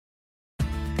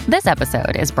This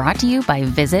episode is brought to you by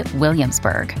Visit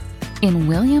Williamsburg. In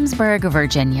Williamsburg,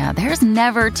 Virginia, there's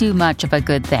never too much of a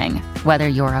good thing. Whether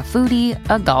you're a foodie,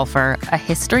 a golfer, a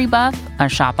history buff, a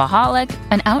shopaholic,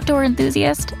 an outdoor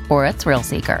enthusiast, or a thrill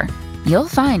seeker, you'll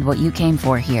find what you came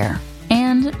for here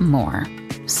and more.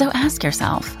 So ask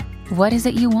yourself, what is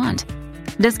it you want?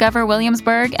 Discover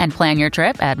Williamsburg and plan your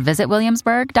trip at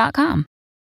visitwilliamsburg.com.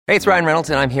 Hey, it's Ryan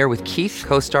Reynolds, and I'm here with Keith,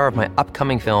 co-star of my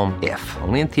upcoming film, If,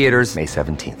 only in theaters May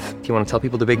 17th. Do you want to tell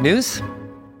people the big news?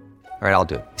 All right, I'll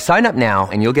do it. Sign up now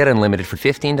and you'll get unlimited for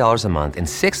 $15 a month and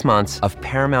 6 months of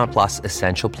Paramount Plus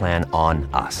Essential Plan on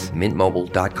us.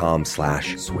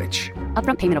 MintMobile.com/switch.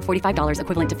 Upfront payment of $45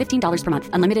 equivalent to $15 per month.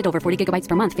 Unlimited over 40 gigabytes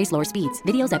per month. Face lower speeds.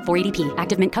 Videos at 480p.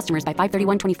 Active Mint customers by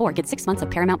 531.24 get 6 months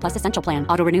of Paramount Plus Essential Plan.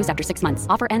 Auto renews after 6 months.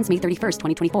 Offer ends May 31st,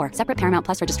 2024. Separate Paramount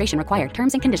Plus registration required.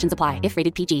 Terms and conditions apply if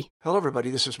rated PG. Hello, everybody.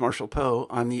 This is Marshall Poe.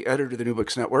 I'm the editor of the New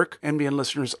Books Network. NBN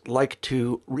listeners like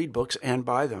to read books and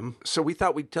buy them. So we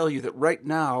thought we'd tell you that right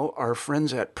now, our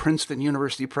friends at Princeton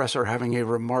University Press are having a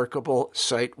remarkable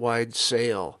site-wide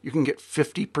sale. You can get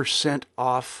 50%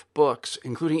 off books,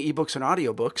 including ebooks and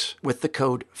audiobooks, with the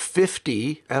code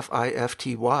 50,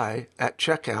 F-I-F-T-Y, at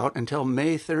checkout until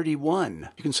May 31.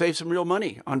 You can save some real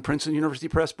money on Princeton University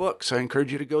Press books. I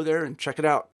encourage you to go there and check it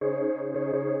out.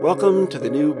 Welcome to the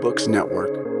New Books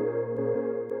Network.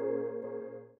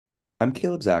 I'm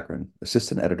Caleb Zachrin,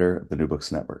 Assistant Editor of the New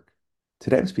Books Network.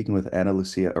 Today I'm speaking with Ana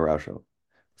Lucia Araujo,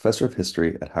 Professor of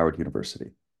History at Howard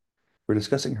University. We're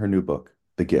discussing her new book,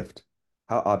 The Gift: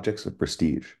 How Objects of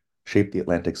Prestige Shaped the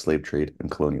Atlantic Slave Trade and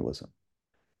Colonialism.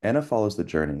 Ana follows the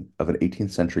journey of an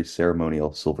 18th century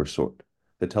ceremonial silver sword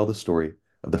that tell the story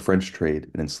of the French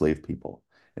trade in enslaved people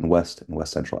in West and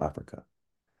West Central Africa.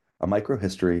 A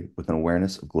microhistory with an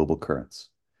awareness of global currents,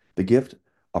 The Gift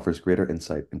offers greater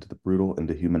insight into the brutal and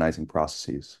dehumanizing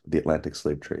processes of the Atlantic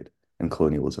slave trade and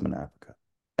colonialism in Africa.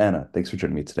 Ana, thanks for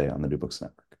joining me today on the New Books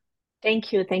Network.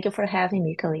 Thank you. Thank you for having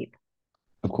me, Caleb.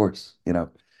 Of course.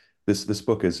 This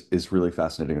book is really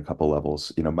fascinating on a couple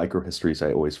levels. Microhistories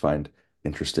I always find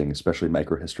interesting, especially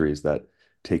microhistories that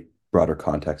take broader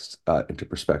context into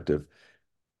perspective.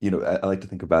 I like to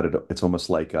think about it. It's almost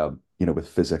like, with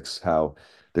physics, how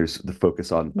there's the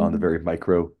focus on the very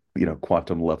micro,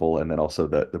 quantum level, and then also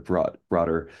the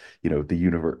broader,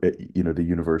 the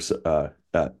universe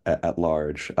at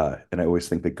large. And I always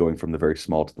think that going from the very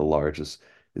small to the large is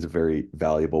a very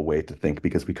valuable way to think,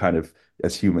 because we kind of,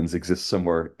 as humans, exist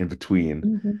somewhere in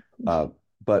between.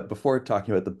 But before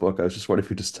talking about the book, I was just wondering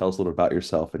if you just tell us a little about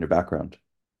yourself and your background.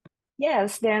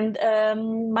 Yes, then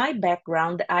my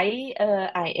background, I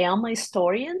am a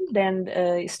historian,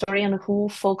 a historian who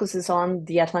focuses on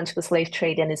the Atlantic slave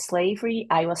trade and slavery.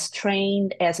 I was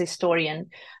trained as a historian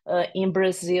in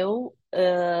Brazil,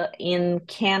 in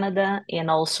Canada, and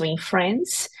also in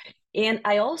France. And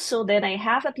I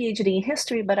have a PhD in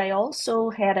history, but I also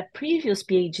had a previous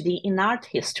PhD in art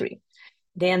history.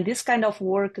 Then this kind of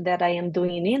work that I am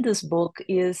doing in this book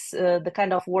is the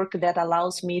kind of work that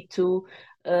allows me to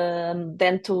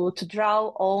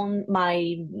draw on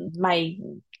my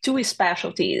two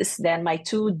specialties, then my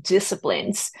two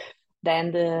disciplines,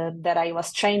 that I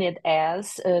was trained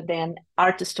as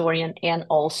art historian and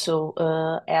also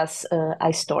as a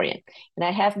historian. And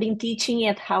I have been teaching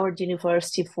at Howard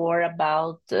University for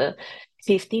about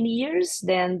 15 years.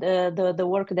 Then the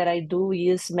work that I do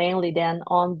is mainly then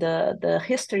on the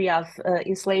history of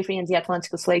slavery and the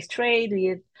Atlantic slave trade,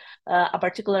 with a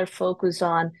particular focus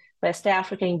on West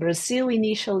Africa and Brazil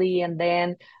initially, and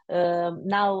then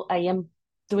now I am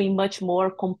doing much more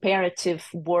comparative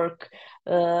work,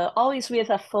 always with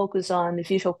a focus on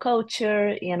visual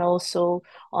culture and also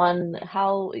on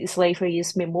how slavery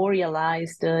is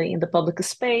memorialized in the public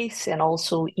space and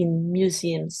also in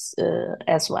museums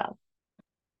as well.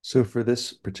 So for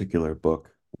this particular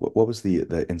book, what was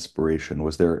the inspiration?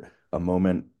 Was there a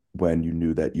moment when you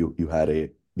knew that you had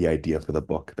the idea for the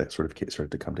book that sort of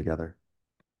started to come together?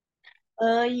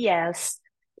 Yes.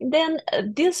 Then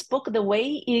this book, the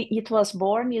way it was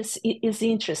born is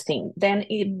interesting. Then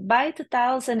by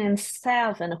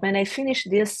 2007, when I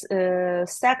finished this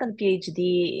second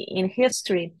PhD in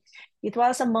history, it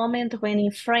was a moment when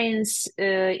in France,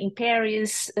 in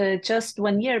Paris, just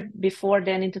 1 year before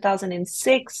then, in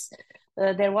 2006,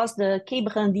 there was the Quai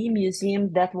Branly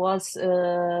Museum that was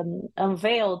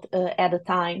unveiled at the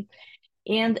time.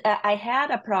 And I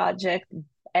had a project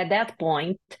at that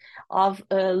point of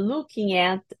looking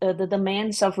at the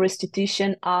demands of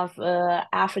restitution of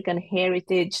African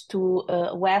heritage to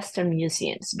Western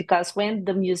museums. Because when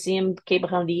the museum Quai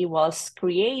Branly was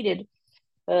created,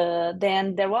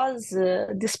 then there was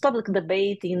this public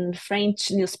debate in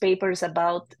French newspapers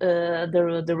about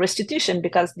the restitution,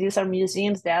 because these are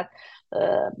museums that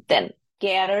then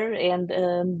gather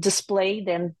and display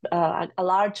then a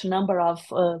large number of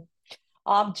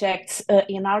objects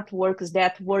in artworks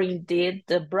that were indeed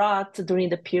brought during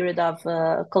the period of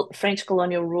French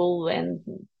colonial rule and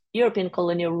European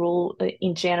colonial rule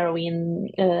in general in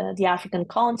the African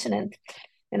continent.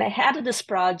 And I had this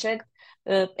project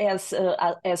as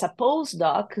a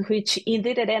postdoc, which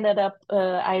indeed it ended up,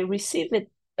 I received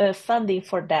funding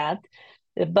for that,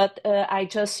 but I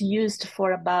just used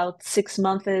for about 6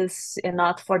 months and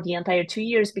not for the entire 2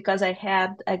 years, because I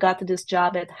got this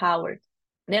job at Howard.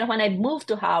 Then when I moved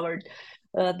to Howard,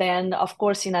 then of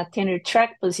course in a tenure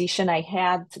track position, I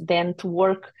had then to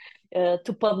work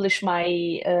to publish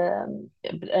my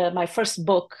first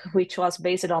book, which was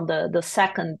based on the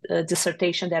second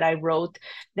dissertation that I wrote.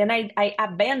 Then I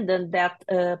abandoned that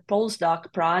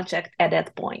postdoc project at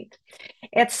that point.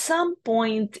 At some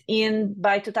point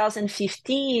by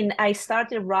 2015, I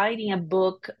started writing a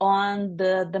book on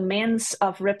the demands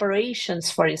of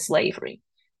reparations for slavery.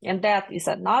 And that is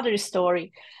another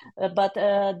story. But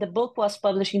the book was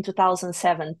published in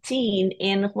 2017.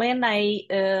 And when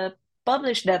I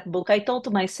published that book, I thought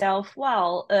to myself,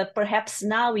 well, perhaps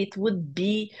now it would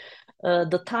be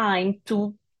the time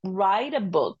to write a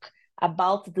book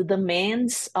about the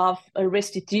demands of a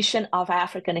restitution of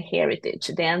African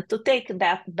heritage, then to take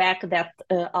that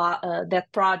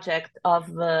project of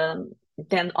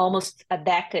then almost a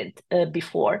decade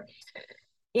before.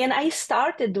 And I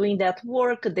started doing that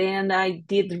work. Then I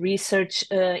did research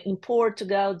in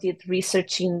Portugal, did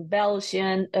research in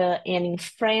Belgium, and in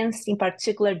France in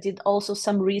particular, did also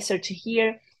some research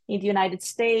here in the United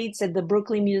States at the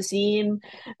Brooklyn Museum.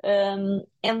 And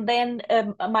then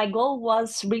my goal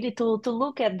was really to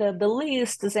look at the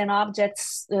lists and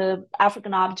objects,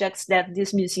 African objects that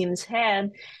these museums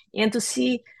had, and to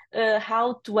see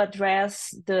how to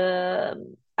address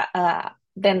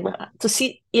then to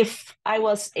see if I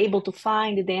was able to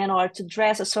find then or to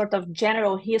address a sort of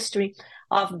general history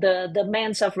of the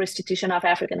demands of restitution of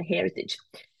African heritage.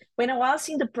 When I was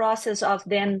in the process of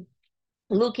then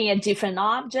looking at different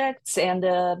objects and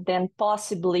then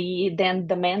possibly then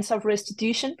demands of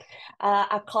restitution,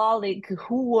 a colleague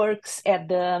who works at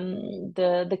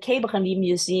the Quai Branly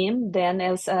Museum, then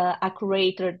as a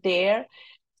curator there,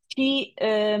 she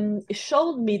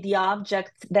showed me the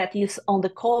object that is on the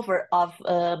cover of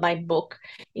my book.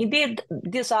 Indeed,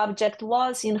 this object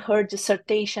was in her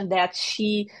dissertation that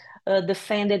she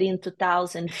defended in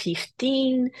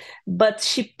 2015, but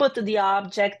she put the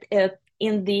object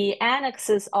in the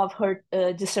annexes of her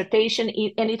dissertation,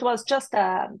 and it was just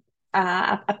a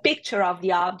picture of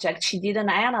the object. She didn't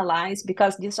analyze,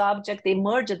 because this object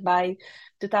emerged by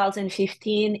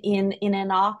 2015 in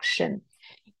an auction.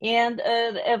 And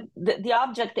the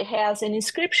object has an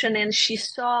inscription, and she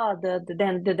saw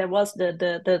then there was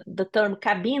the term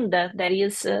cabinda, that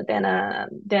is then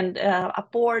a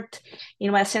port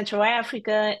in West Central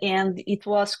Africa, and it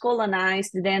was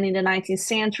colonized then in the 19th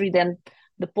century. Then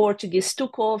the Portuguese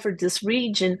took over this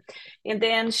region, and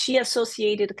then she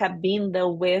associated cabinda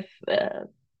with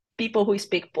people who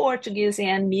speak Portuguese,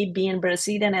 and me being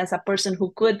Brazilian as a person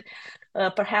who could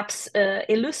perhaps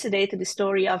elucidate the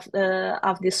story of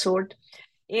this sort.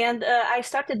 And I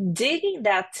started digging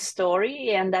that story,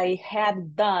 and I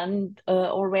had done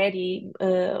already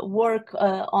work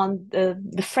on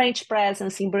the French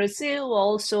presence in Brazil,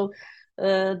 also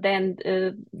then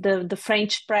the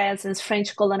French presence,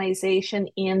 French colonization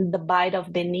in the Bight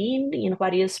of Benin, in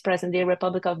what is present-day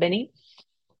Republic of Benin.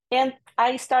 And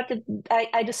I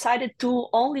decided to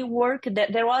only work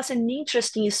that there was an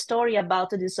interesting story about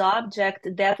this object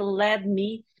that led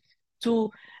me to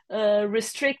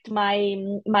restrict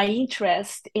my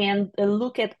interest and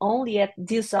look only at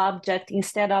this object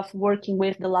instead of working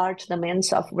with the large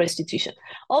demands of restitution.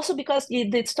 Also because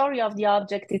the story of the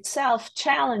object itself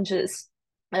challenges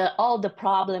all the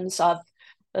problems of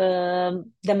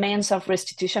demands of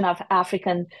restitution of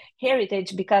African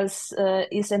heritage, because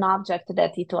it's an object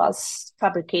that it was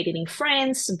fabricated in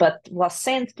France but was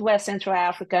sent to West Central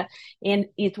Africa, and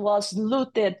it was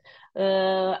looted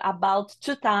about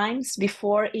 2 times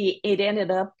before it ended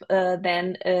up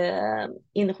then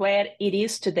in where it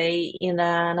is today in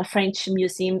a French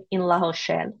museum in La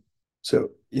Rochelle. So,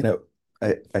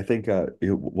 I think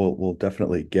we'll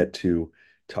definitely get to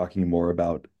talking more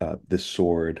about this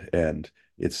sword and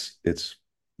its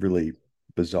really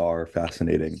bizarre,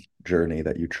 fascinating journey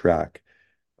that you track.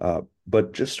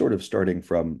 But just sort of starting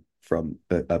from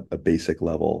a basic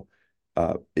level,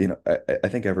 I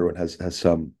think everyone has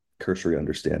some cursory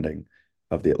understanding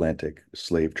of the Atlantic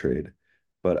slave trade.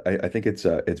 But I think it's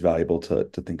valuable to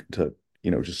think to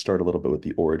just start a little bit with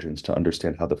the origins to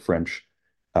understand how the French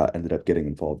ended up getting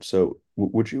involved. So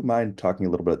would you mind talking a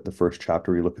little bit the first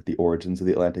chapter where you look at the origins of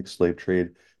the Atlantic slave trade,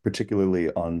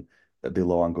 particularly on the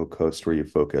Loango coast where you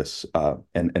focus,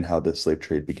 and how the slave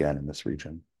trade began in this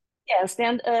region? Yes,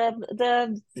 then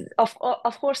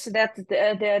of course that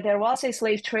there was a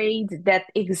slave trade that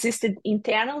existed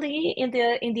internally in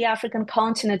the African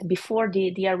continent before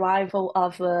the arrival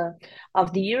of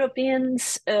the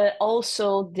Europeans.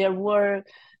 Also, there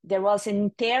was an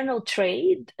internal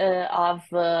trade of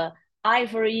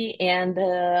ivory and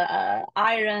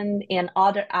iron and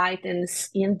other items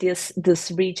in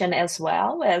this region, as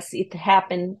well as it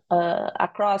happened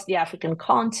across the African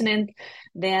continent.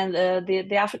 Then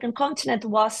the African continent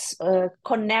was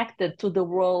connected to the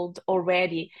world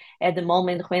already at the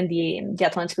moment when the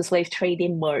Atlantic slave trade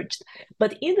emerged.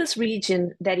 But in this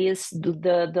region, that is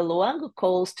the Loango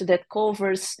coast, that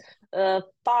covers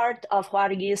part of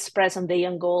what is present-day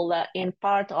Angola and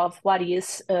part of what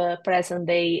is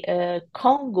present-day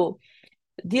Congo.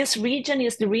 This region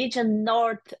is the region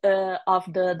north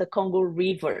of the Congo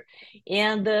River.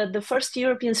 And the first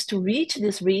Europeans to reach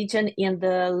this region in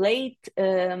the late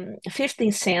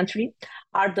 15th century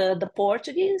are the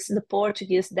Portuguese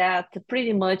that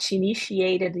pretty much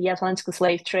initiated the Atlantic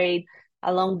slave trade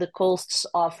along the coasts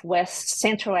of West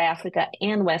Central Africa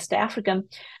and West Africa.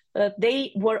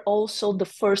 They were also the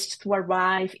first to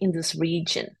arrive in this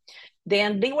region.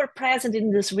 Then they were present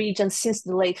in this region since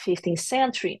the late 15th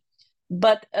century,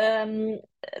 but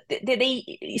they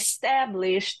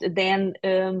established then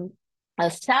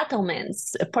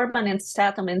settlements, permanent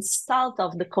settlements south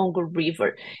of the Congo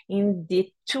River in the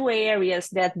two areas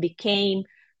that became,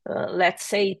 let's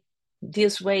say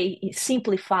this way,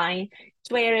 simplifying,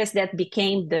 two areas that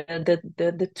became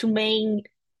the two main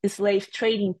slave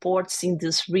trading ports in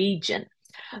this region.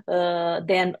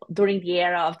 Then during the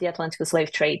era of the Atlantic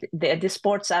slave trade, these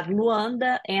ports are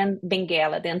Luanda and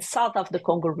Benguela, then south of the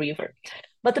Congo River.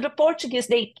 But the Portuguese,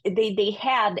 they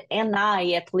had an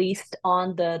eye at least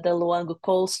on the Loango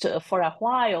coast for a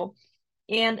while.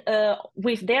 And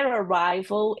with their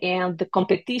arrival and the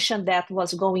competition that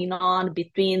was going on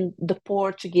between the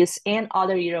Portuguese and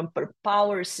other European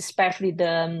powers, especially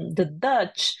the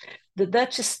Dutch, the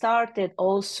Dutch started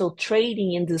also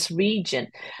trading in this region,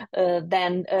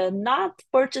 then not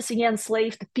purchasing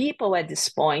enslaved people at this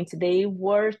point. They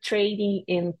were trading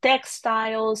in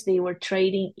textiles, they were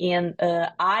trading in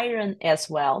iron as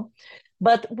well.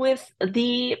 But with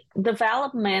the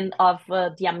development of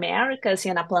the Americas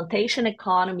and a plantation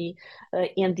economy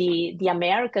in the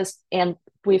Americas, and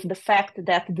with the fact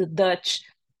that the Dutch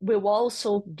will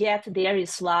also get their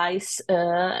slice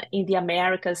in the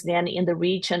Americas, then in the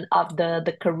region of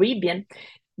the Caribbean,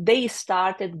 they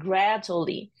started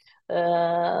gradually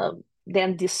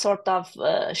then this sort of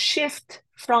shift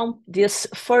from these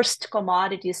first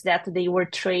commodities that they were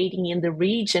trading in the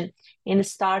region and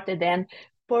started then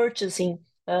purchasing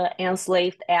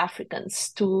enslaved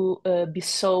Africans to be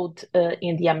sold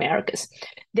in the Americas.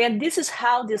 Then this is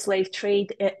how the slave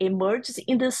trade emerges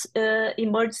in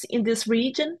this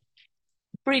region,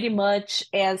 pretty much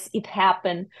as it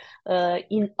happened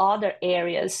in other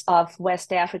areas of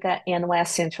West Africa and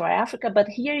West Central Africa. But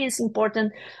here is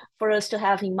important for us to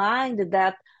have in mind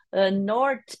that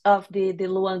north of the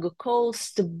Loango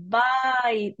coast,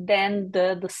 by then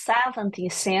the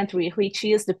 17th century, which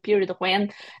is the period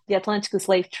when the Atlantic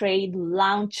slave trade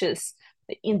launches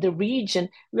in the region,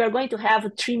 we are going to have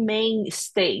three main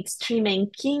states, three main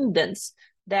kingdoms,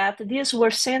 that these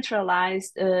were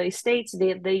centralized states.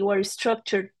 They were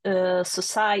structured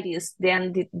societies.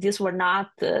 Then these were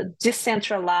not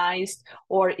decentralized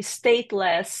or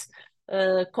stateless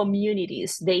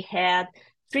communities. They had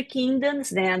three kingdoms,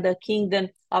 then the kingdom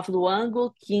of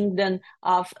Luango, kingdom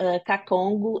of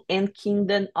Kakongo, and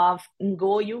kingdom of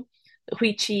Ngoyo,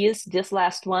 which is this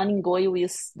last one. Ngoyo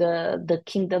is the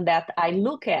kingdom that I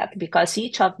look at because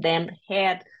each of them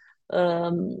had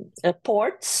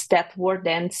ports that were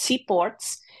then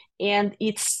seaports, and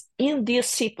it's in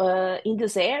these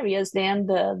areas then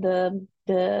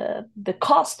the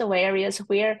coastal areas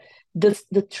where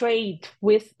the trade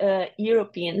with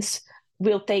Europeans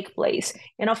will take place.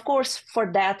 And of course,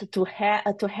 for that to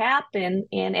happen,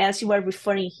 and as you are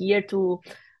referring here to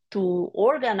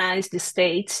organize the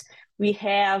states, we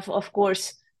have, of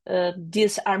course,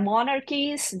 these are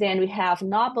monarchies, then we have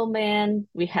noblemen,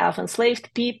 we have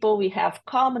enslaved people, we have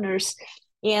commoners,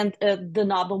 and the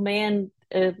noblemen,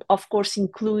 of course,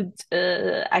 include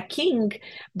a king,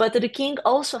 but the king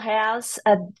also has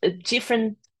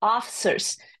different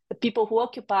officers, people who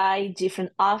occupy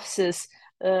different offices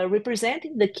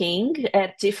representing the king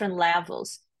at different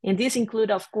levels. And these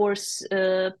include, of course,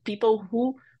 people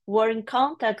who were in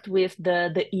contact with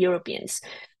the Europeans.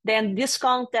 Then this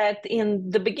contact in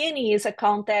the beginning is a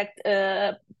contact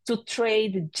to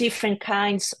trade different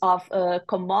kinds of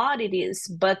commodities,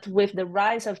 but with the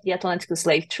rise of the Atlantic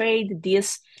slave trade,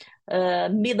 these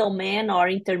middlemen or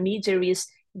intermediaries,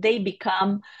 they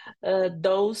become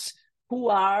those who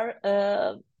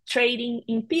are trading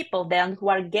in people, then who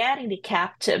are getting the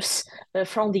captives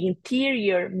from the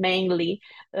interior mainly,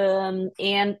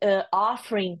 and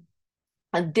offering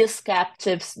these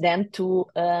captives then to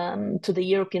the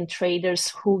European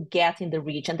traders who get in the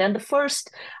region. Then the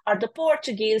first are the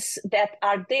Portuguese that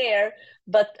are there,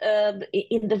 but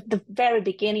in the very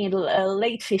beginning, in the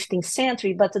late 15th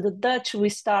century, but the Dutch, we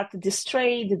start this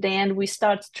trade, then we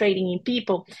start trading in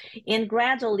people, and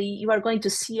gradually you are going to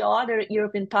see other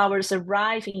European powers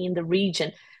arriving in the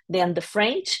region. Then the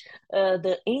French,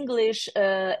 the English,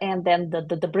 and then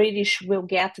the British will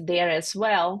get there as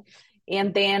well.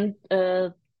 And then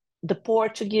the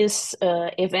Portuguese,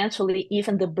 eventually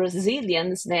even the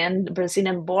Brazilians, then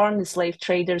Brazilian-born slave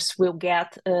traders will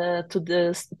get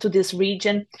to this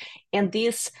region. And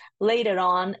this later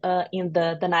on in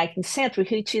the 19th century,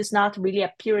 which is not really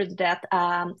a period that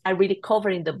I really cover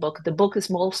in the book. The book is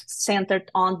most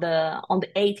centered on the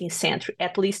 18th century,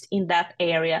 at least in that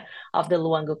area of the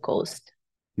Luangwa coast.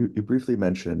 You briefly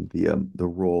mentioned the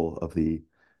role of the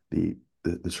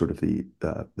sort of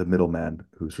the middleman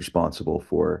who's responsible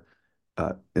for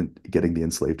getting the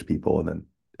enslaved people and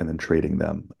then trading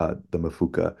them, the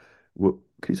Mafuka.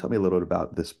 Can you tell me a little bit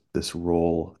about this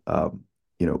role?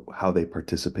 How they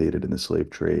participated in the slave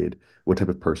trade, what type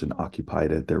of person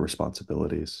occupied it, their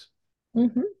responsibilities?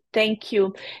 Mm-hmm. Thank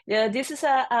you. This is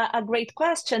a great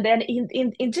question. Then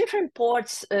in different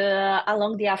ports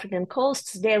along the African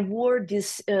coasts, there were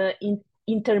these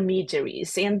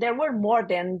intermediaries, and there were more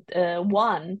than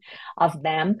one of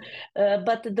them.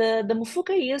 But the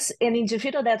Mufuka is an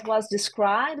individual that was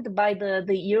described by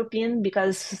the European,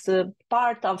 because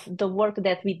part of the work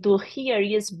that we do here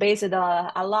is based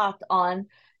a lot on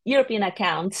European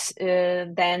accounts,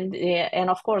 and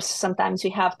of course, sometimes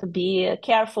we have to be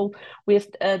careful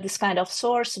with this kind of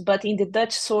source. But in the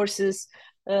Dutch sources,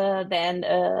 then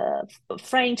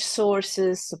French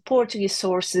sources, Portuguese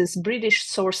sources, British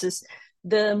sources,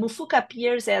 the Mufuka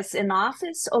appears as an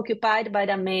office occupied by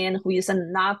the man who is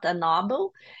not a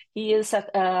noble. He is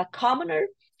a commoner,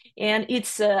 and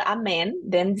it's a man.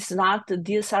 Then it's not;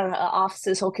 these are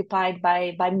offices occupied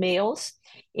by males,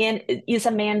 and is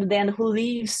a man then who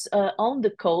lives on the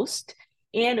coast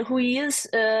and who is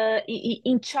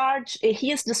in charge.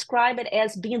 He is described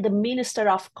as being the Minister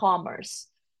of Commerce,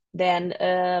 then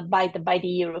by the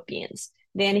Europeans.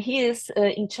 Then he is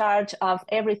in charge of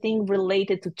everything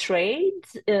related to trade.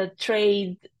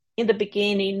 Trade in the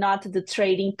beginning, not the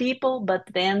trading people, but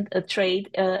then trade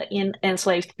in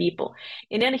enslaved people.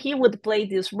 And then he would play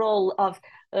this role of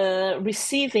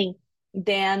receiving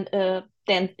then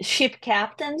ship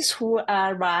captains who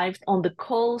arrived on the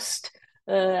coast,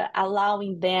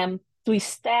 allowing them to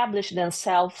establish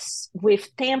themselves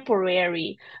with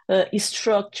temporary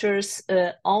structures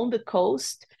on the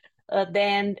coast.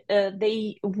 Then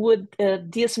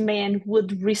these men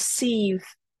would receive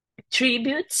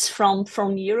tributes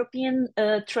from European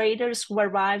traders who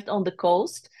arrived on the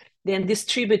coast. Then these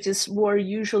tributes were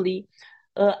usually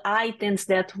items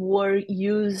that were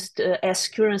used as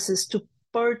currencies to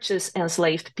purchase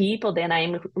enslaved people. Then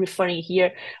I'm referring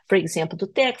here, for example, to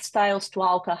textiles, to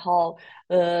alcohol,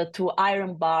 to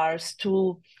iron bars,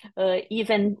 to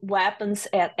even weapons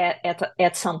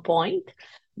at some point.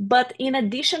 But in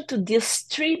addition to these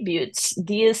tributes,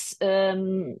 these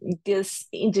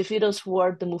individuals who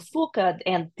were the Mufuka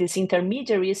and these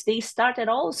intermediaries, they started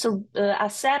also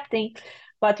accepting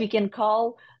what we can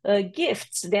call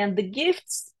gifts. Then the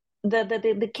gifts,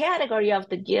 the category of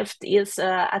the gift is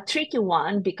a tricky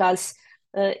one, because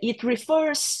it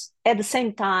refers at the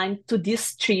same time to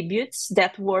these tributes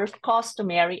that were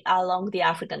customary along the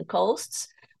African coasts,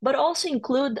 but also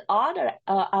include other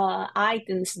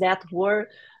items that were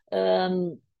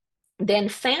then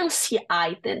fancy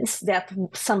items that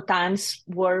sometimes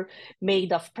were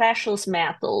made of precious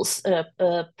metals,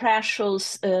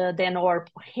 precious then or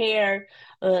hair,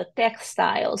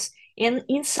 textiles. And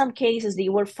in some cases, they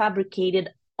were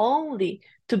fabricated only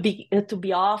to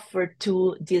be offered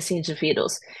to these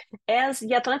individuals. As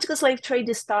the Atlantic slave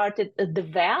trade started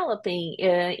developing,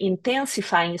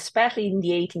 intensifying, especially in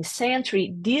the 18th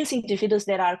century, these individuals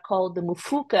that are called the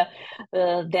Mufuka,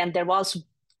 then there was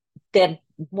then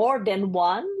more than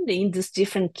one in these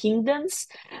different kingdoms,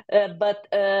 but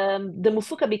the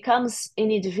Mufuka becomes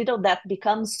an individual that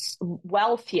becomes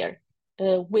wealthier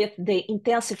with the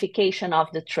intensification of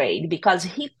the trade, because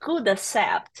he could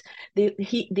accept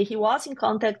he was in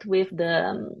contact with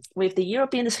the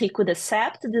Europeans. He could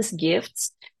accept these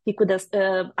gifts. He could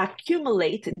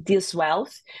accumulate this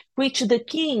wealth, which the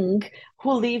king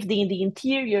who lived in the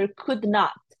interior could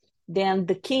not. Then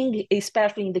the king,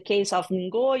 especially in the case of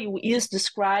Ngoyi, is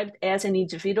described as an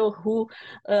individual who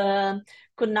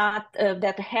could not,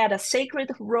 that had a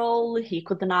sacred role. He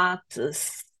could not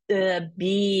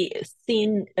be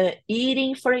seen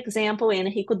eating, for example, and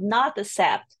he could not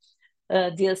accept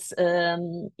these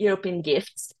European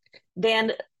gifts.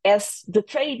 Then as the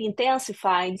trade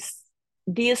intensifies,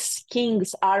 these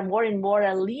kings are more and more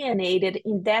alienated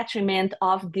in detriment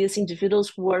of these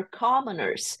individuals who were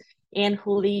commoners and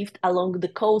who lived along the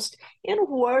coast and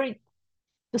who were,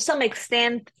 to some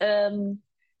extent,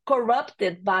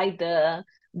 corrupted by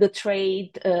the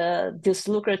trade, this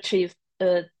lucrative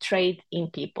trade in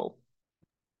people.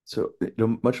 So,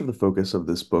 much of the focus of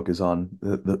this book is on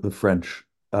the French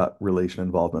relation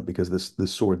involvement, because this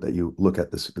sword that you look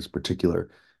at, this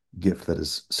particular gift that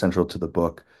is central to the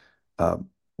book,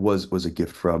 was a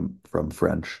gift from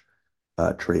French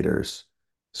traders.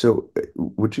 So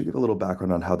would you give a little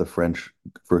background on how the French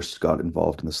first got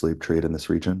involved in the slave trade in this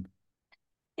region?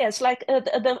 Yes, like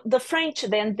the French,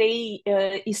 then they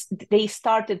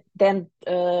started then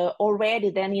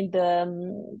already then in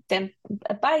the then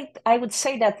by, I would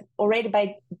say that already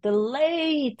by the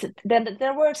late, then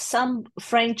there were some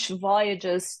French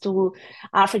voyages to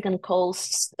African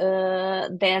coasts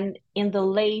then in the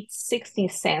late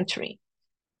 16th century.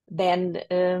 Then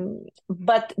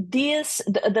but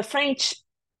the French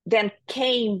then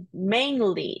came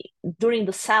mainly during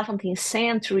the 17th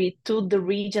century to the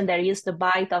region that is the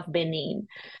Bight of Benin.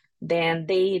 Then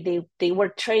they were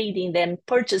trading, then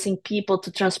purchasing people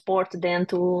to transport them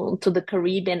to the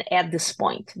Caribbean at this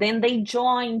point. Then they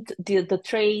joined the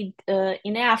trade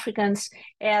in Africans,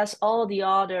 as all the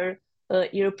other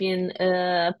European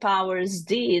powers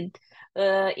did,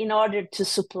 in order to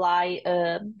supply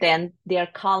then their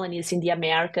colonies in the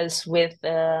Americas with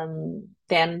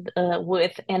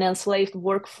with an enslaved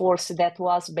workforce that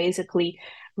was basically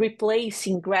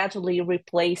gradually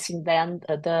replacing then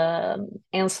the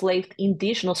enslaved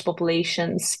indigenous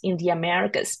populations in the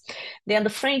Americas. Then the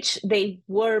French, they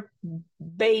were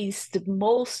based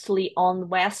mostly on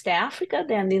West Africa,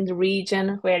 then in the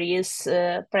region where is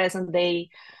present-day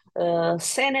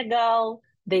Senegal.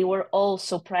 They were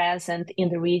also present in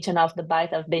the region of the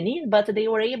Bight of Benin, but they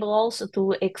were able also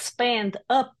to expand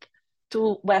up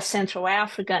to West Central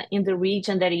Africa in the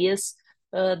region that is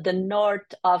the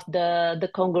north of the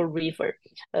Congo River.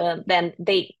 Then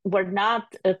they were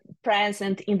not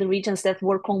present in the regions that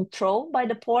were controlled by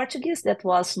the Portuguese, that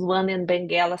was Luanda and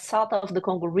Benguela, south of the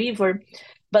Congo River,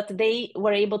 but they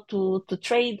were able to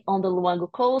trade on the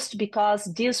Luango coast because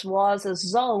this was a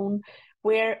zone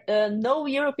where no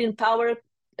European power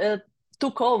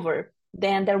took over.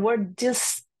 Then there were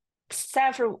just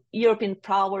several European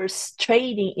powers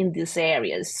trading in these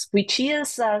areas, which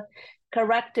is a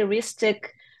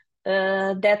characteristic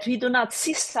that we do not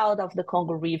see south of the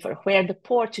Congo River, where the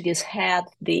Portuguese had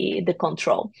the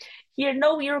control. Here,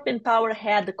 no European power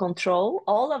had the control.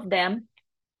 All of them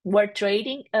were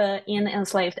trading in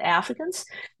enslaved Africans.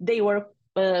 They were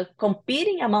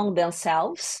competing among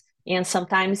themselves, and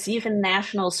sometimes even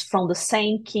nationals from the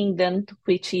same kingdom,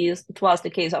 it was the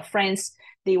case of France.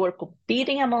 They were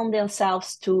competing among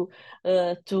themselves to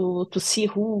see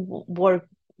who were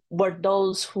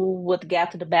those who would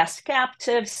get the best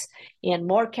captives and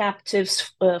more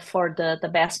captives for the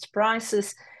best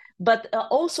prices. But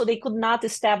also they could not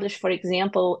establish, for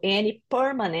example, any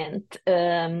permanent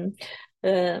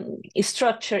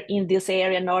structure in this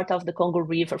area north of the Congo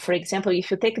River. For example, if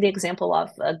you take the example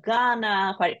of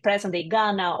Ghana, present-day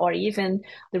Ghana, or even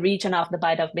the region of the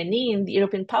Bight of Benin, the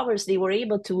European powers, they were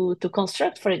able to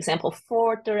construct, for example,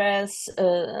 forts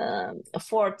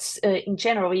in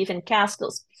general, even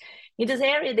castles. In this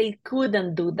area, they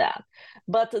couldn't do that.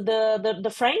 But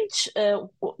the French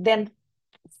then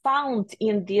found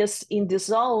in this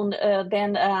zone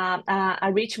then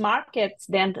a rich market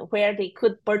then where they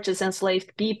could purchase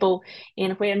enslaved people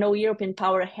and where no European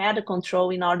power had control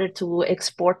in order to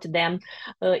export them,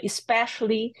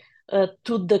 especially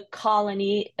to the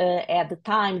colony at the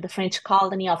time, the French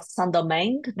colony of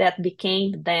Saint-Domingue, that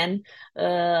became then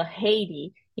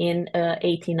Haiti in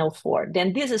 1804.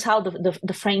 Then this is how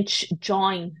the French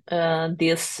joined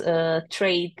this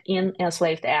trade in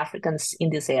enslaved Africans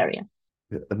in this area.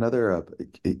 Another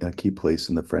a key place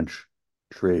in the French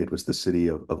trade was the city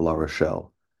of La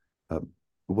Rochelle. Um,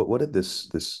 what did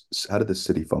how did this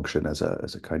city function as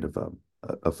a kind of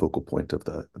a focal point of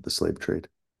the slave trade?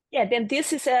 Yeah, then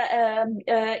this is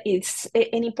it's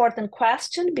an important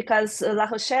question because La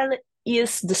Rochelle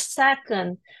is the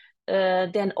second.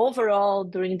 Then overall,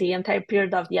 during the entire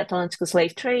period of the Atlantic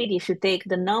slave trade, if you take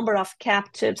the number of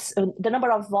captives, the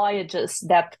number of voyages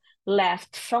that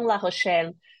left from La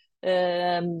Rochelle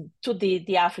to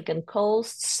the African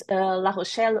coasts, La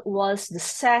Rochelle was the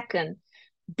second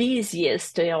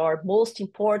busiest or most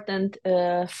important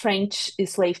French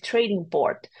slave trading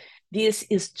port. This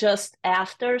is just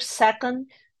after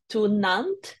second to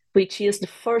Nantes, which is the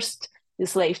first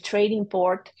slave trading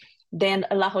port. Then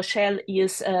La Rochelle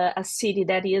is a city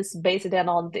that is based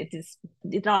on the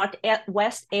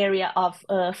northwest area of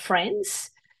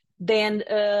France. Then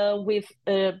with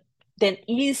then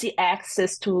easy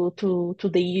access to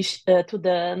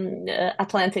the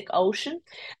Atlantic Ocean.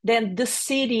 Then the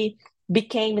city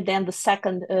became then the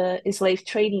second slave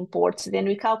trading port. Then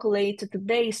we calculated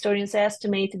today, historians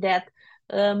estimate that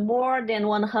more than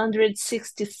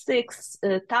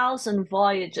 166,000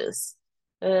 voyages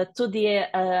to the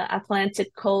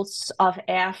Atlantic coasts of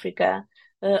Africa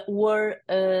were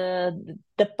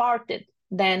departed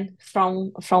then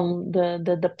from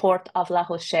the port of La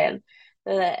Rochelle.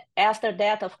 After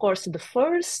that, of course, the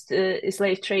first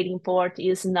slave trading port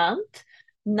is Nantes.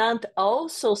 Nantes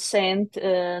also sent,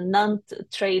 Nantes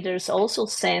traders also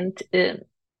sent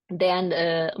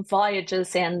then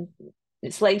voyages and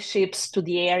slave ships to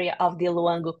the area of the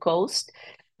Luango coast.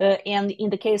 And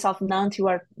in the case of Nantes, you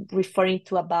are referring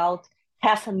to about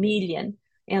 500,000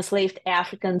 enslaved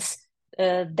Africans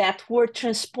that were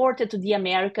transported to the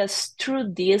Americas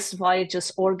through these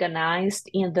voyages organized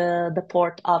in the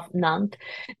port of Nantes.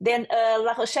 Then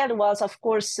La Rochelle was, of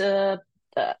course,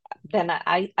 then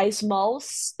a small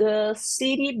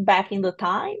city back in the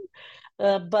time,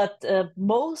 but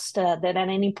most that an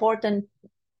important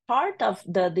part of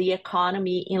the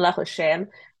economy in La Rochelle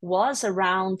was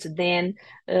around then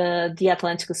the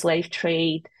Atlantic slave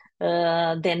trade.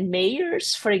 Then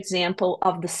mayors, for example,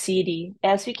 of the city,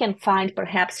 as we can find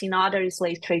perhaps in other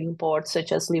slave trading ports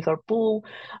such as Liverpool,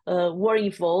 were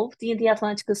involved in the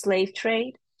Atlantic slave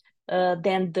trade.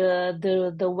 Then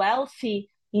the wealthy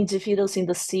individuals in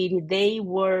the city, they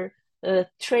were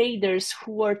traders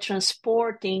who were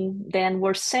transporting, then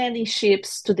were sending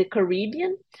ships to the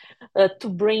Caribbean to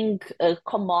bring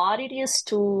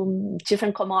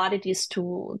different commodities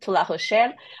to La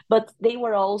Rochelle, but they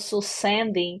were also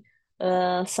sending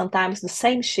sometimes the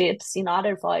same ships in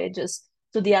other voyages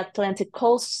to the Atlantic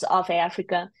coasts of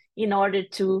Africa in order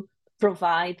to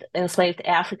provide enslaved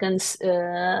Africans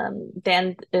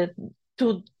then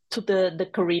to the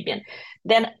Caribbean.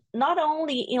 Then not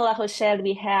only in La Rochelle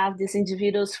we have these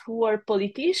individuals who were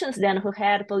politicians then who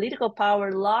had political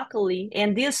power locally,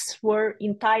 and these were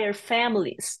entire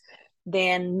families.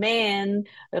 Then men,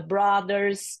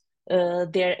 brothers,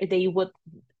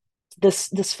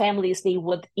 these families, they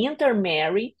would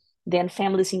intermarry, then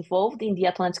families involved in the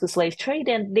Atlantic slave trade,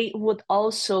 and they would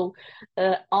also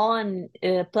own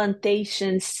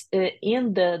plantations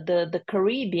in the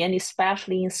Caribbean,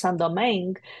 especially in Saint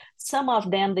Domingue. Some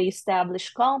of them, they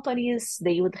established companies,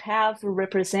 they would have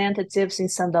representatives in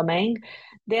Saint Domingue.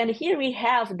 Then here we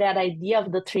have that idea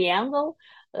of the triangle,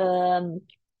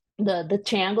 the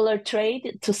triangular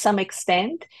trade to some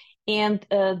extent. And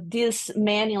these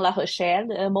men in La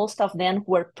Rochelle, most of them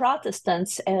were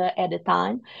Protestants at the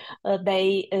time.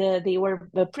 They were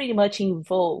pretty much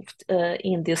involved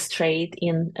in this trade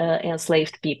in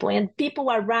enslaved people and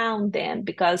people around them,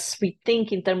 because we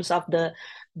think in terms of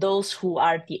those who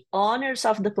are the owners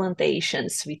of the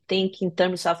plantations. We think in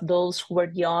terms of those who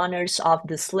were the owners of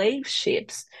the slave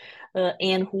ships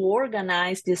and who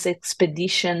organized these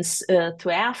expeditions to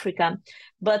Africa.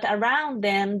 But around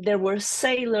them, there were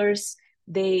sailors,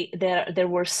 there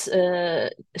were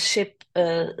ship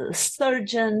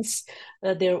surgeons,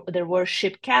 there were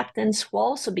ship captains who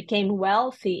also became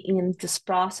wealthy in this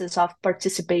process of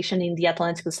participation in the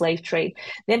Atlantic slave trade.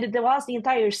 Then there was the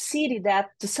entire city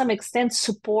that to some extent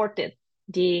supported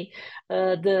this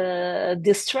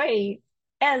trade,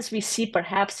 as we see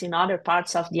perhaps in other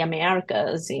parts of the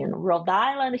Americas, in Rhode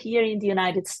Island here in the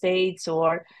United States,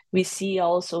 or we see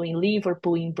also in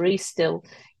Liverpool, in Bristol,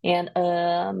 and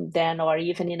then or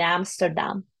even in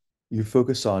Amsterdam. You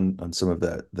focus on some of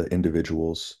the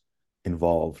individuals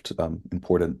involved,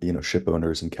 important, ship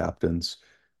owners and captains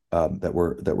that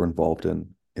were involved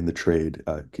in the trade.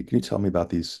 Can you tell me about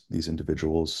these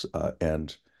individuals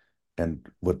and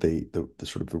what the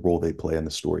sort of the role they play in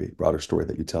the story, broader story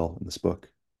that you tell in this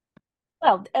book?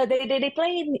 Well, they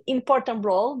play an important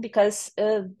role because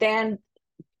then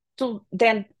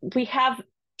we have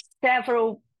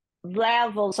several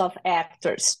levels of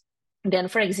actors. Then,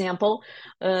 for example,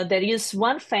 there is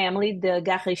one family, the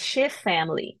Garrechet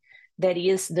family, that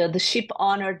is the ship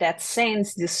owner that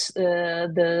sends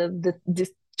the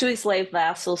two slave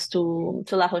vessels to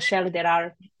La Rochelle that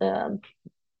are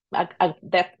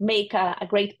that make a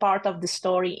great part of the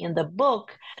story in the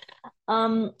book.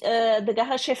 The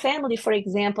Garrechet family, for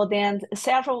example, then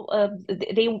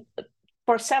they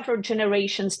for several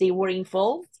generations they were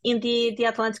involved in the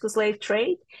Atlantic slave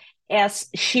trade as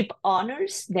ship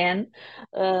owners. Then,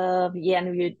 and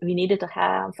we needed to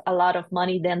have a lot of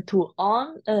money then to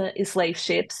own slave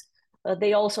ships.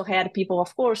 They also had people,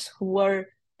 of course, who were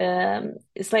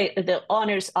the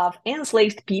owners of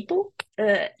enslaved people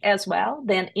as well.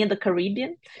 Then in the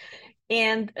Caribbean,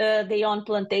 and they own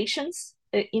plantations.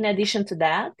 In addition to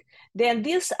that, then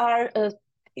this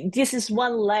is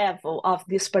one level of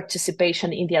this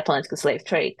participation in the Atlantic slave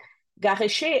trade.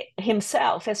 Garrechet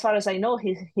himself, as far as I know,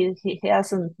 he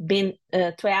hasn't been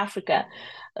to Africa,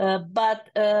 but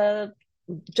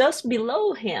just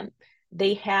below him,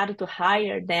 they had to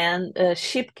hire then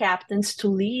ship captains to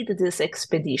lead these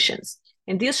expeditions.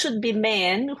 And these should be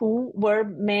men who were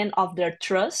men of their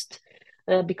trust,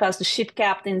 because the ship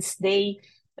captains, they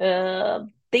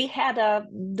had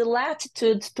the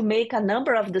latitude to make a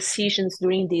number of decisions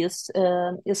during these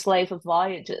slave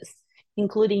voyages,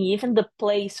 including even the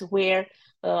place where,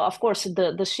 of course,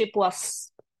 the ship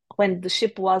was, when the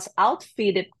ship was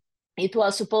outfitted, it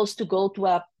was supposed to go to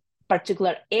a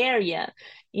particular area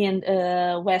in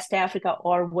West Africa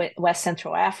or West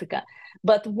Central Africa.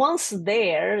 But once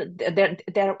there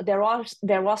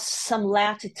was some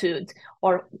latitude,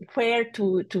 or where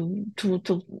to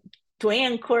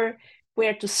anchor,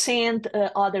 where to send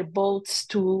other boats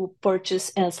to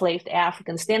purchase enslaved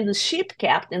Africans. Then the ship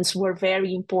captains were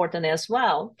very important as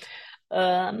well.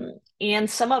 And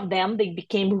some of them, they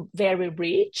became very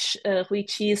rich,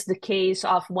 which is the case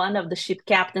of one of the ship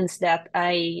captains that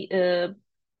I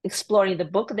explore in the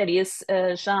book, that is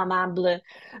Jean-Amable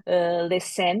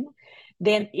Lessen.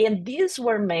 And these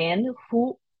were men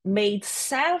who made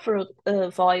several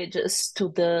voyages to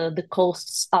the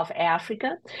coasts of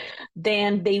Africa.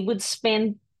 Then they would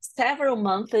spend several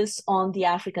months on the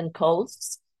African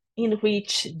coasts, in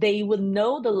which they would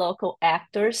know the local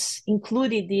actors,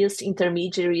 including these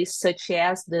intermediaries such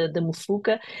as the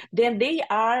Mufuka. Then they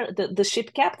are, the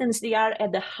ship captains, they are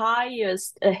at the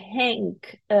highest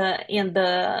rank in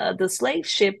the slave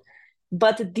ship.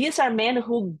 But these are men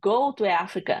who go to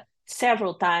Africa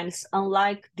several times,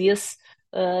 unlike these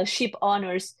ship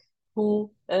owners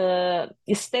who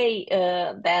stay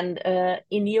then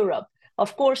in Europe.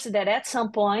 Of course, that at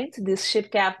some point, these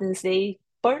ship captains, they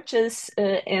purchase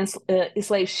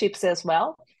slave ships as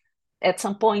well. At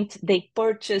some point, they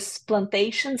purchase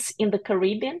plantations in the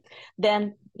Caribbean.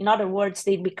 Then, in other words,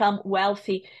 they become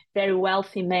wealthy, very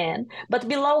wealthy men. But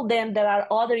below them, there are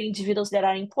other individuals that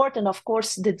are important. Of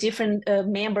course, the different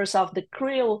members of the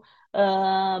crew.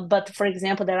 But for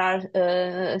example, there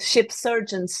are ship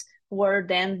surgeons who were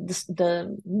then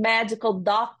the medical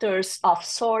doctors of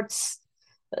sorts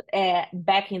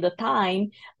back in the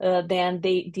time. Then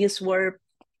these were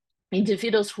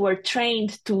individuals who were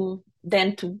trained to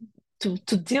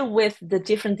deal with the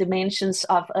different dimensions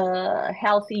of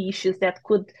healthy issues that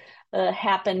could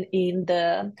happen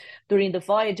during the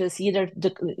voyages, either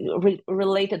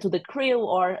related to the crew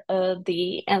or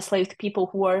the enslaved people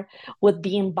who would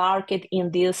be embarked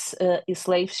in these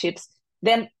slave ships.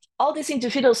 Then all these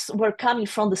individuals were coming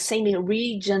from the same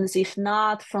regions, if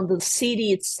not from the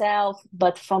city itself,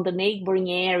 but from the neighboring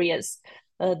areas.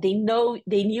 They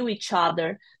knew each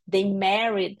other. They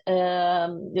married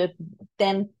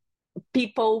then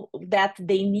people that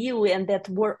they knew and that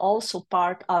were also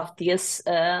part of this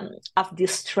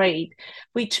trade,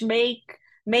 which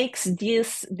makes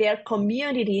their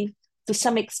community to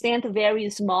some extent very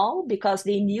small, because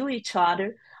they knew each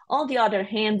other. On the other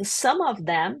hand, some of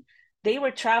them, they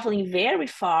were traveling very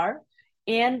far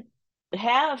and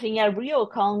having a real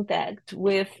contact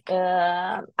with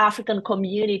African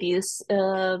communities,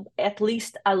 at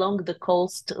least along the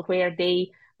coast where they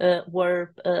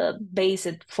were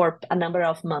based for a number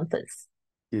of months.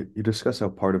 You discuss how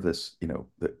part of this,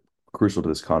 that crucial to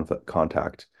this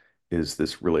contact is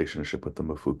this relationship with the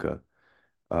Mufuka.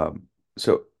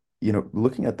 So,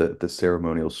 looking at the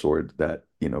ceremonial sword that,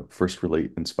 first really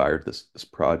inspired this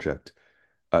project,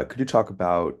 could you talk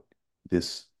about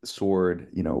this sword,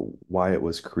 why it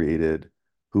was created,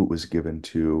 who it was given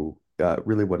to,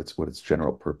 really what its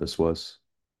general purpose was?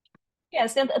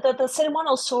 Yes, and the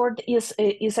ceremonial sword is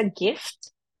a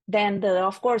gift. Then,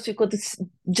 of course, we could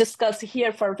discuss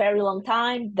here for a very long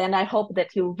time. Then I hope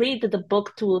that you read the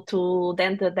book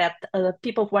that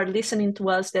people who are listening to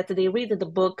us, that they read the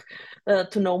book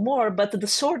to know more. But the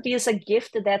sword is a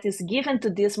gift that is given to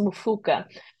this mufuka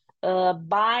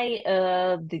by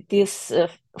these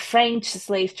French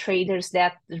slave traders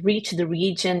that reached the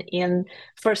region in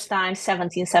first time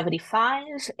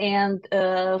 1775, and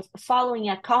following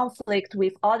a conflict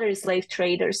with other slave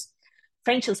traders,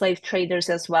 French slave traders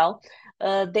as well.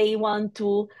 They want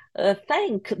to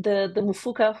thank the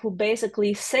Mufuka who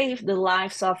basically saved the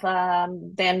lives of a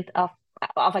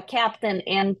captain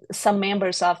and some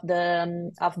members of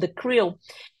the crew,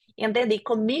 and then they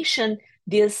commission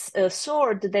this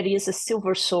sword that is a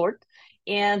silver sword.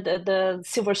 And the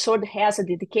silver sword has a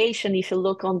dedication. If you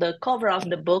look on the cover of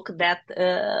the book, that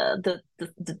the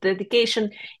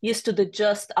dedication is to the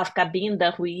Just of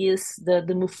Cabinda, who is the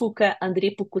Mufuka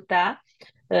Andri Pukuta,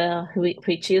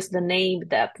 which is the name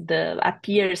that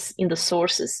appears in the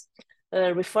sources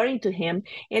referring to him.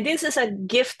 And this is a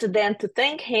gift then to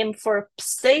thank him for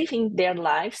saving their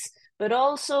lives, but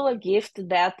also a gift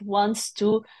that wants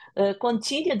to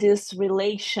continue this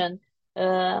relation,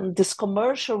 this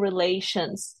commercial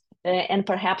relations, and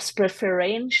perhaps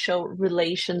preferential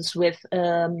relations with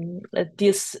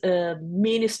this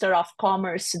minister of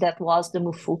commerce that was the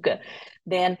Mufuka.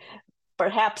 Then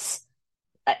perhaps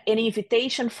an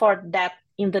invitation for that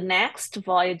in the next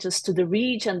voyages to the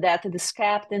region, that these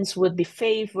captains would be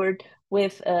favored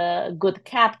with good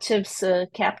captives,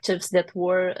 captives that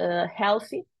were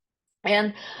healthy.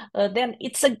 And then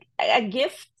it's a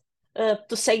gift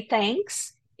to say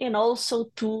thanks, and also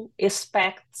to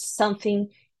expect something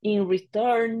in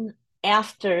return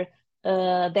after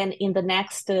then in the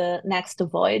next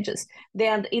voyages.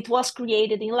 Then it was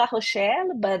created in La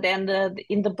Rochelle, but then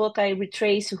in the book I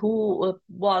retrace who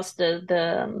was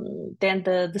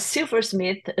the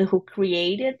silversmith who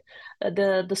created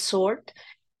the sword.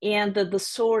 And the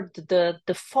sword,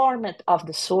 the format of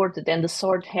the sword, then the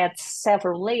sword had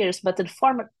several layers, but the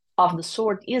format of the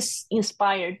sword is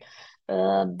inspired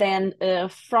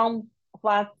from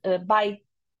what by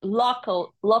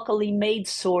locally made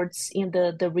swords in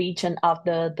the region of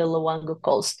the Luango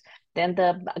coast. Then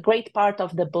a great part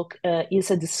of the book is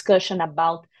a discussion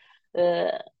about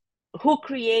who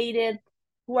created,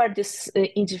 who are these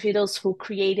individuals who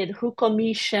created, who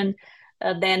commissioned,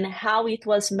 then how it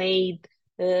was made,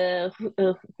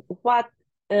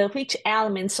 which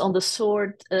elements on the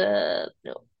sword,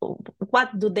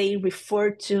 what do they refer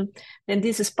to? And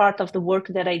this is part of the work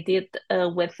that I did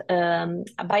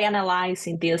by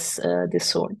analyzing this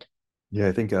sword. Yeah,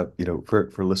 I think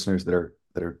for listeners that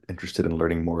are interested in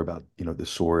learning more about the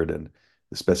sword and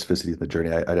the specificity of the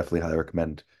journey, I definitely highly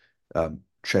recommend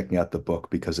checking out the book,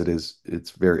 because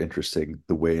it's very interesting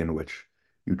the way in which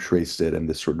you traced it and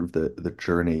the sort of the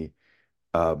journey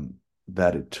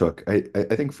that it took.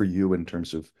 I think for you, in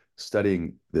terms of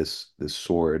studying this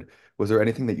sword, was there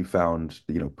anything that you found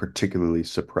particularly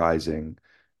surprising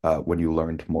when you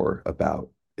learned more about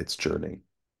its journey?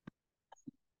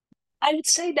 I would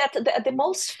say that the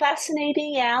most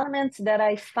fascinating element that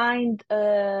I find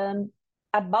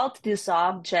about this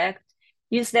object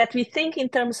is that we think in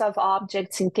terms of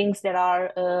objects, in things that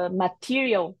are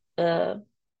material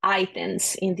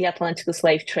items in the Atlantic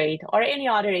slave trade or any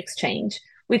other exchange.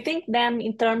 We think them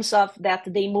in terms of that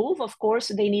they move. Of course,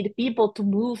 they need people to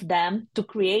move them, to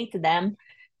create them.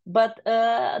 But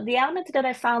the element that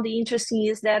I found interesting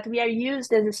is that we are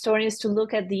used as historians to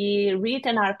look at the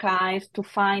written archive to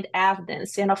find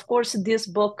evidence. And of course, this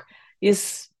book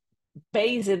is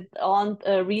based on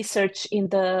research in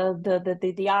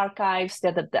the archives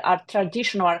that are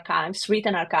traditional archives,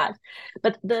 written archives.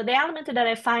 But the element that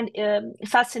I find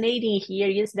fascinating here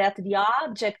is that the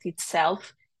object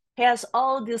itself has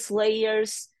all these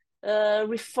layers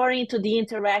referring to the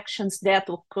interactions that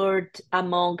occurred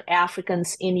among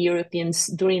Africans and Europeans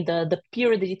during the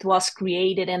period it was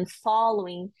created and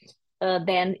following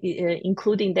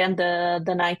including then the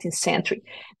 19th century.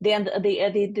 Then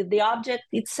the object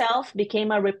itself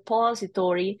became a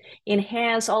repository and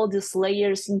has all these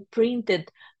layers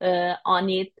imprinted on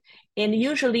it. And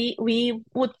usually we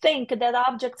would think that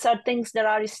objects are things that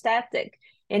are static.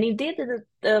 And indeed,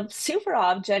 the silver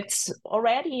objects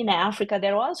already in Africa,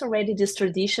 there was already this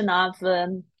tradition of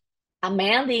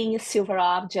amending silver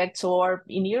objects, or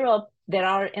in Europe, there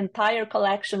are entire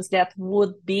collections that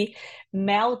would be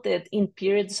melted in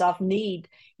periods of need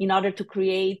in order to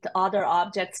create other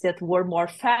objects that were more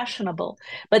fashionable.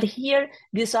 But here,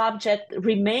 this object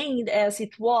remained as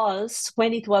it was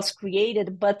when it was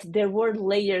created, but there were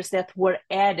layers that were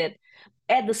added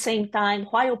at the same time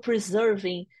while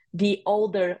preserving the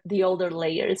older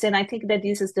layers. And I think that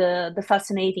this is the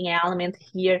fascinating element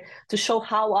here, to show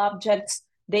how objects,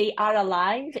 they are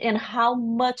alive and how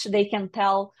much they can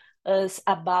tell us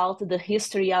about the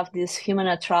history of these human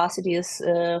atrocities,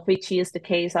 which is the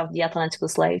case of the Atlantic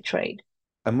slave trade.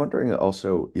 I'm wondering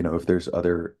also, if there's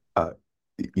other,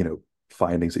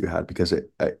 findings that you had, because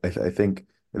I think,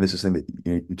 and this is something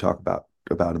that you talk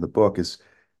about in the book, is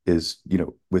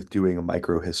with doing a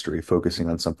microhistory, focusing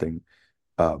on something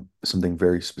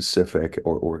very specific,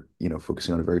 or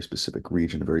focusing on a very specific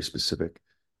region, a very specific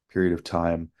period of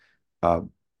time.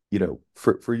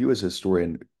 For you as a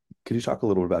historian, could you talk a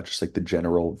little bit about just like the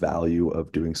general value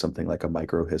of doing something like a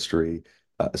microhistory,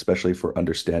 especially for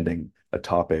understanding a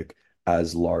topic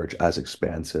as large, as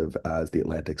expansive as the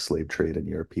Atlantic slave trade and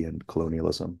European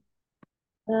colonialism?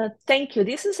 Thank you.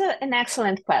 This is an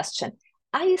excellent question.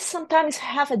 I sometimes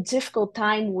have a difficult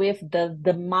time with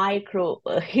the micro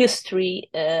history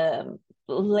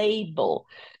label,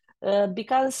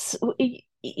 because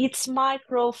it's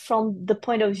micro from the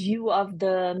point of view of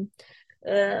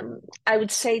I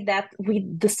would say that we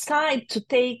decide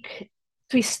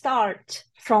to start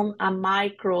from a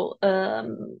micro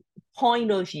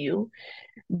point of view.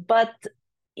 But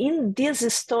in this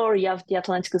story of the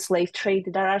Atlantic slave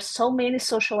trade, there are so many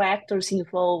social actors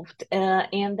involved,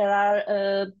 and there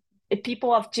are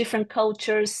people of different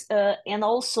cultures, and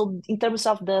also in terms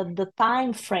of the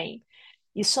time frame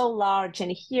is so large.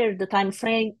 And here the time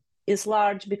frame is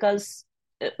large because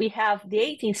we have the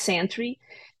 18th century,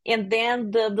 and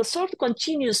then the sort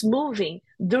continues moving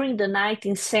during the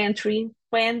 19th century,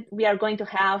 when we are going to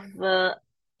have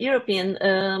European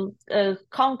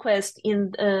conquest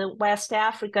in West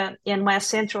Africa and West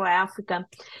Central Africa.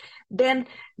 Then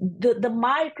the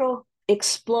micro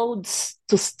explodes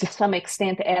to some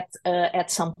extent at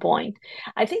some point.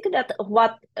 I think that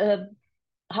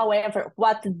however,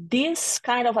 what this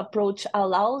kind of approach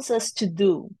allows us to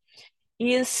do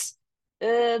is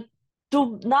to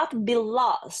not be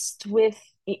lost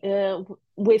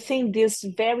within this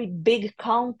very big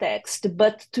context,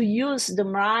 but to use the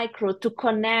micro to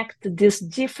connect these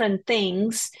different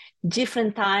things,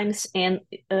 different times and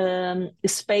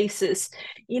spaces,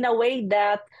 in a way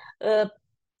that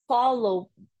follow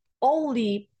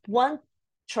only one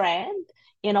thread.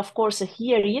 And of course,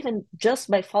 here, even just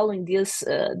by following this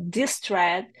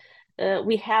thread,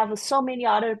 we have so many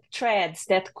other threads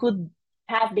that could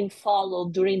have been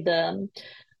followed during the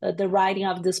writing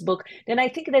of this book. Then I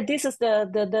think that this is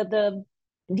the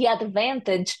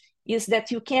advantage, is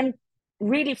that you can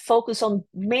really focus on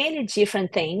many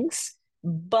different things,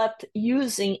 but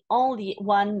using only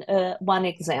one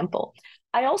example.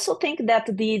 I also think that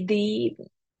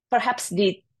perhaps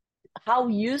how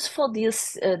useful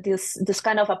this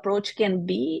kind of approach can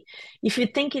be, if you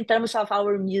think in terms of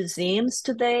our museums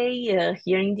today,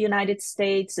 here in the United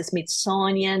States, the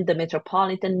Smithsonian, the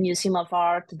Metropolitan Museum of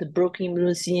Art, the Brooklyn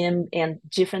Museum, and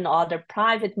different other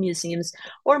private museums,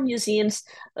 or museums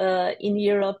in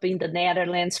Europe, in the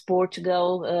Netherlands,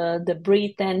 Portugal, the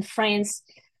Britain, France.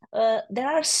 There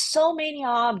are so many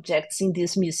objects in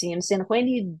these museums, and when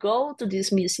you go to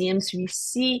these museums, we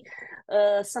see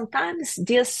sometimes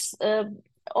this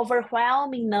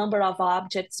overwhelming number of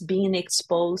objects being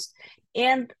exposed,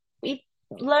 and we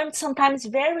learn sometimes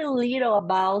very little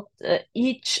about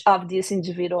each of these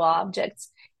individual objects.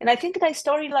 And I think that a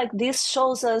story like this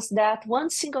shows us that one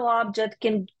single object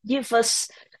can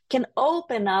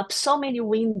open up so many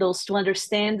windows to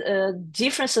understand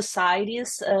different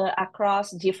societies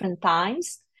across different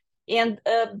times. And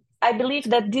I believe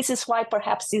that this is why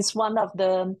perhaps is one of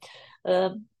the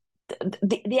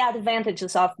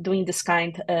advantages of doing this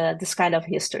kind of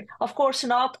history. Of course,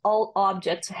 not all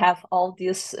objects have all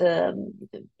this.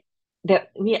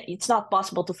 It's not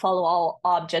possible to follow all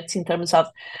objects in terms of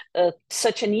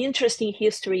such an interesting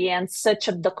history and such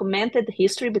a documented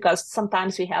history, because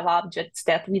sometimes we have objects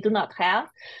that we do not have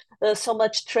so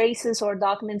much traces or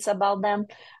documents about them.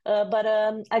 But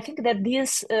I think that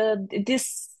this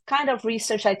kind of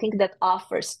research, I think, that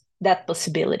offers that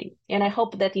possibility. And I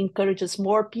hope that encourages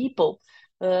more people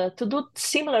to do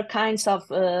similar kinds of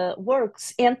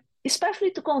works, and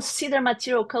especially to consider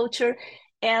material culture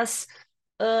as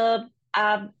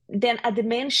then a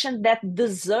dimension that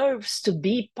deserves to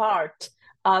be part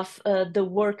of the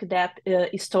work that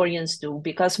historians do.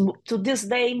 Because to this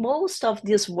day, most of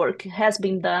this work has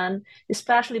been done,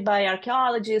 especially by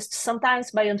archaeologists, sometimes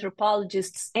by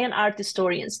anthropologists and art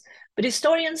historians. But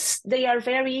historians, they are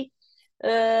very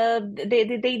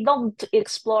they don't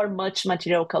explore much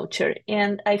material culture,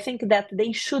 and I think that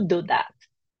they should do that.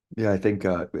 Yeah, I think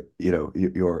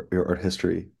your art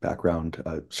history background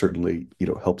certainly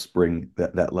helps bring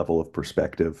that level of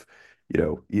perspective.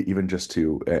 Even just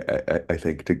to I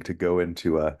think to go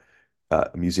into a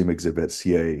museum exhibit,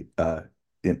 see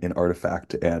an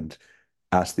artifact, and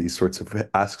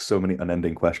ask so many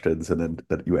unending questions, and then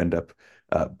that you end up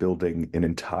building an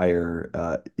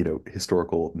entire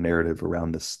historical narrative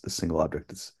around this single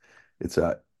object.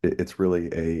 It's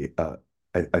really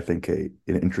I think an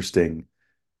interesting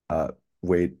uh,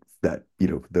 way that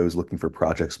those looking for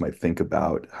projects might think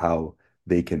about how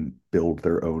they can build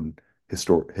their own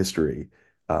history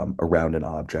around an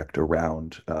object,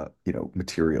 around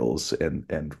materials,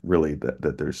 and really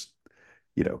that there's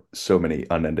so many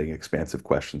unending, expansive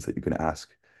questions that you can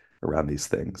ask around these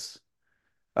things.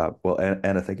 Well,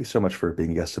 Anna, thank you so much for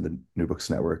being a guest of the New Books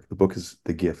Network. The book is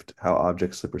The Gift: How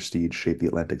Objects of Prestige Shape the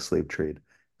Atlantic Slave Trade,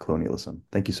 Colonialism.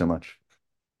 Thank you so much.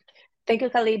 Thank you,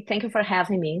 Khalid. Thank you for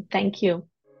having me. Thank you.